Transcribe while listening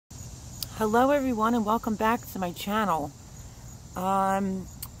Hello everyone and welcome back to my channel.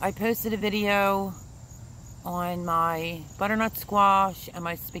 I posted a video on my butternut squash and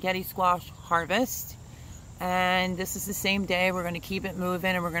my spaghetti squash harvest, and this is the same day. We're going to keep it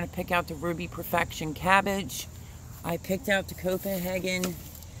moving and we're going to pick out the Ruby Perfection cabbage. I picked out the Copenhagen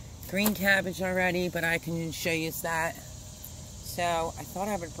green cabbage already, but I can show you that. So I thought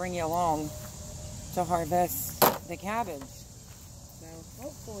I would bring you along to harvest the cabbage. So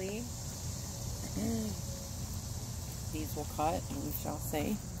hopefully these will cut and we shall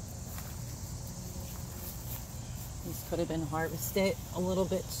see. These could have been harvested a little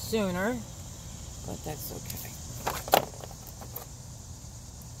bit sooner, but that's okay.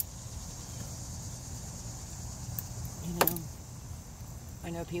 You know, I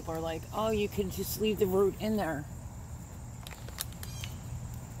know people are like, oh, you can just leave the root in there.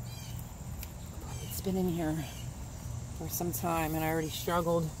 It's been in here for some time and I already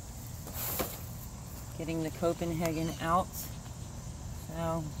struggled getting the Copenhagen out.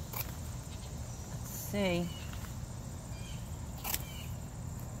 So let's see.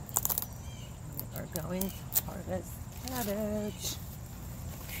 We are going to harvest cabbage.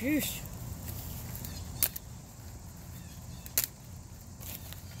 Whoosh.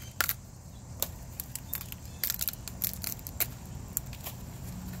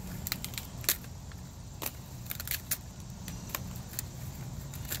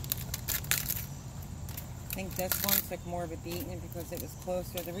 I think this one took more of a beating because it was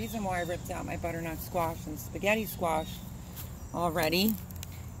closer. The reason why I ripped out my butternut squash and spaghetti squash already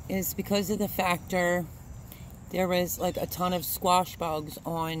is because of the factor there was like a ton of squash bugs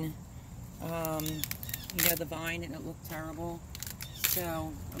on you know, the vine, and it looked terrible.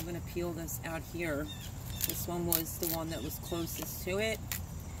 So I'm going to peel this out here. This one was the one that was closest to it,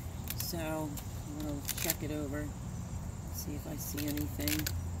 so I'm going to check it over, see if I see anything.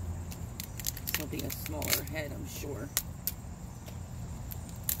 Will be a smaller head, I'm sure.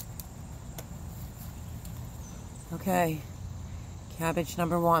 Okay, cabbage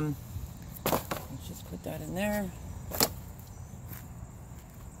number one. Let's just put that in there.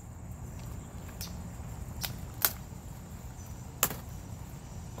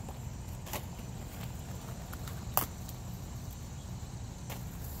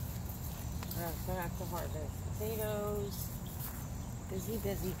 Back to harvest potatoes. Busy,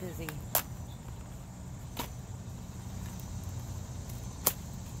 busy, busy.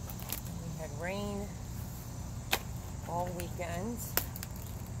 Rain all weekend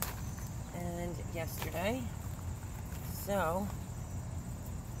and yesterday, so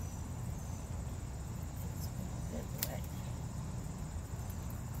it's been a bit wet.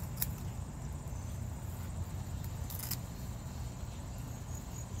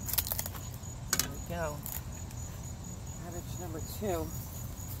 There we go. Cabbage number 2.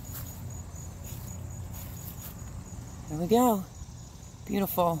 There we go.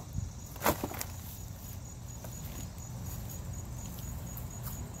 Beautiful.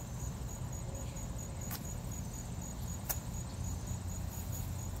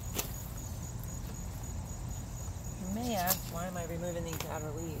 Why am I removing these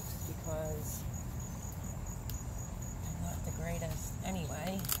outer leaves? Because they're not the greatest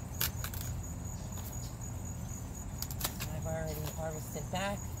anyway. I've already harvested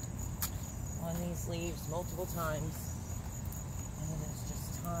back on these leaves multiple times, and it is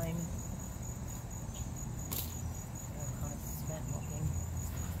just time. They're kind of spent looking.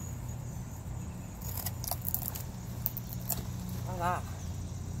 Voila.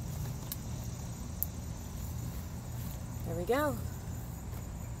 There we go.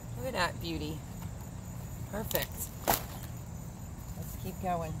 Look at that beauty. Perfect. Let's keep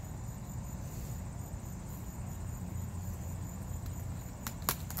going.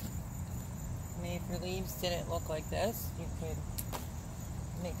 I mean, if your leaves didn't look like this, you could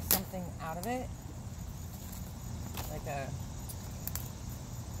make something out of it. Like a,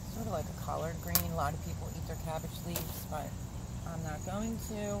 sort of like a collard green. A lot of people eat their cabbage leaves, but I'm not going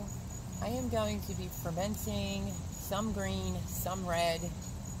to. I am going to be fermenting some green, some red.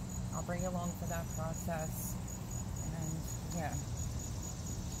 I'll bring you along for that process. And yeah,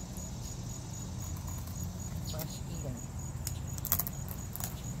 fresh eating.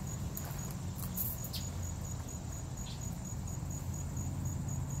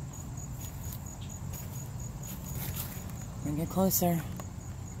 Bring it closer.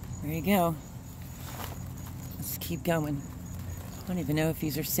 There you go. Let's keep going. I don't even know if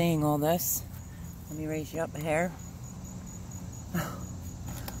these are seeing all this. Let me raise you up a hair.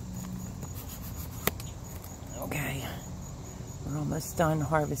 Okay, we're almost done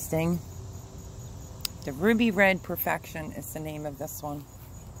harvesting. The Ruby Red Perfection is the name of this one.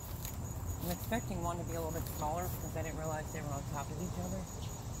 I'm expecting one to be a little bit smaller because I didn't realize they were on top of each other.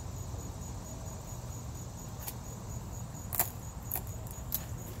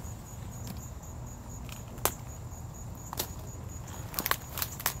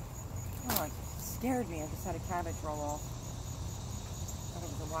 Oh, it scared me. I just had a cabbage roll off. I thought it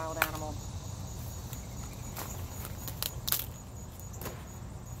was a wild animal.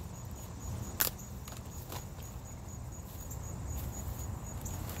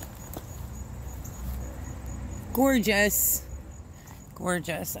 Gorgeous.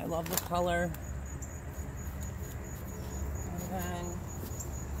 Gorgeous. I love the color. And then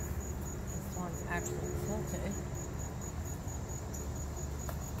this one's actually tilted.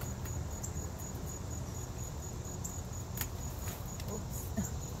 Oops.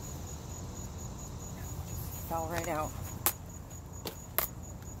 Just fell right out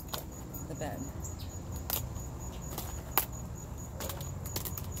the bed.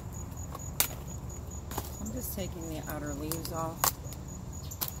 I'm just taking the outer leaves off.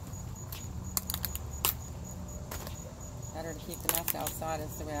 Better to keep the mess outside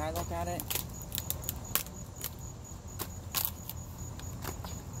is the way I look at it.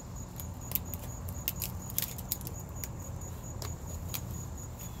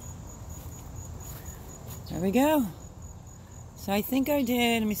 There we go. So I think I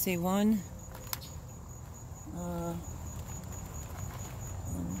did, let me see, 1, 2,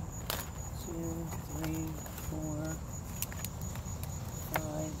 3, 4,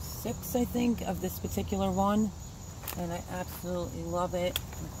 5, 6, I think, of this particular one. And I absolutely love it.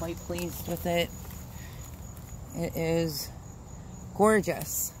 I'm quite pleased with it. It is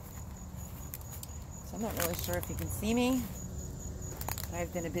gorgeous. So I'm not really sure if you can see me.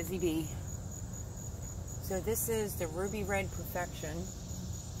 I've been a busy bee. So this is the Ruby Red Perfection.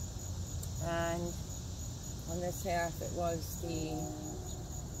 And on this half it was the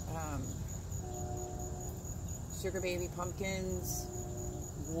sugar baby pumpkins,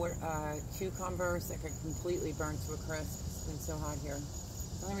 cucumbers that got completely burnt to a crisp. It's been so hot here.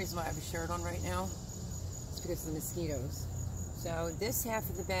 The only reason why I have a shirt on right now is because of the mosquitoes. So this half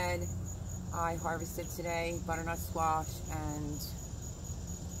of the bed I harvested today, butternut squash and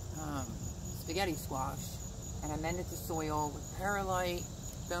spaghetti squash. And I amended the soil with perlite,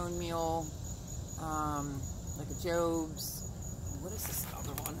 bone meal, like a Job's. What is this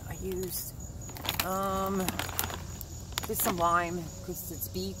other one I used? Just some lime because it's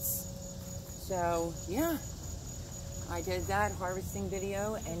beets. So yeah, I did that harvesting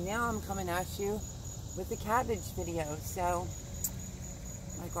video, and now I'm coming at you with the cabbage video. So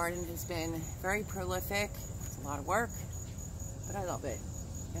my garden has been very prolific. It's a lot of work, but I love it.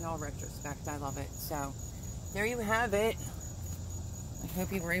 In all retrospect, I love it. So there you have it. I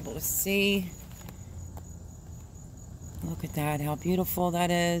hope you were able to see. Look at that, how beautiful that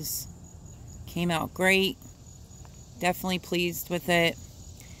is. Came out great. Definitely pleased with it.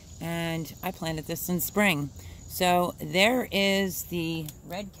 And I planted this in spring. So there is the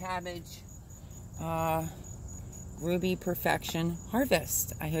red cabbage Ruby Perfection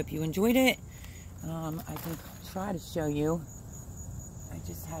harvest. I hope you enjoyed it. I can try to show you. I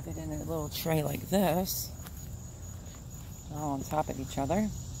just have it in a little tray like this, all on top of each other.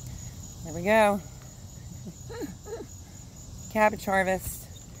 There we go. Cabbage harvest.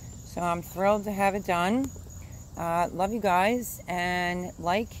 So I'm thrilled to have it done. Love you guys, and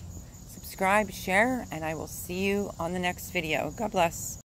like, subscribe, share, and I will see you on the next video. God bless.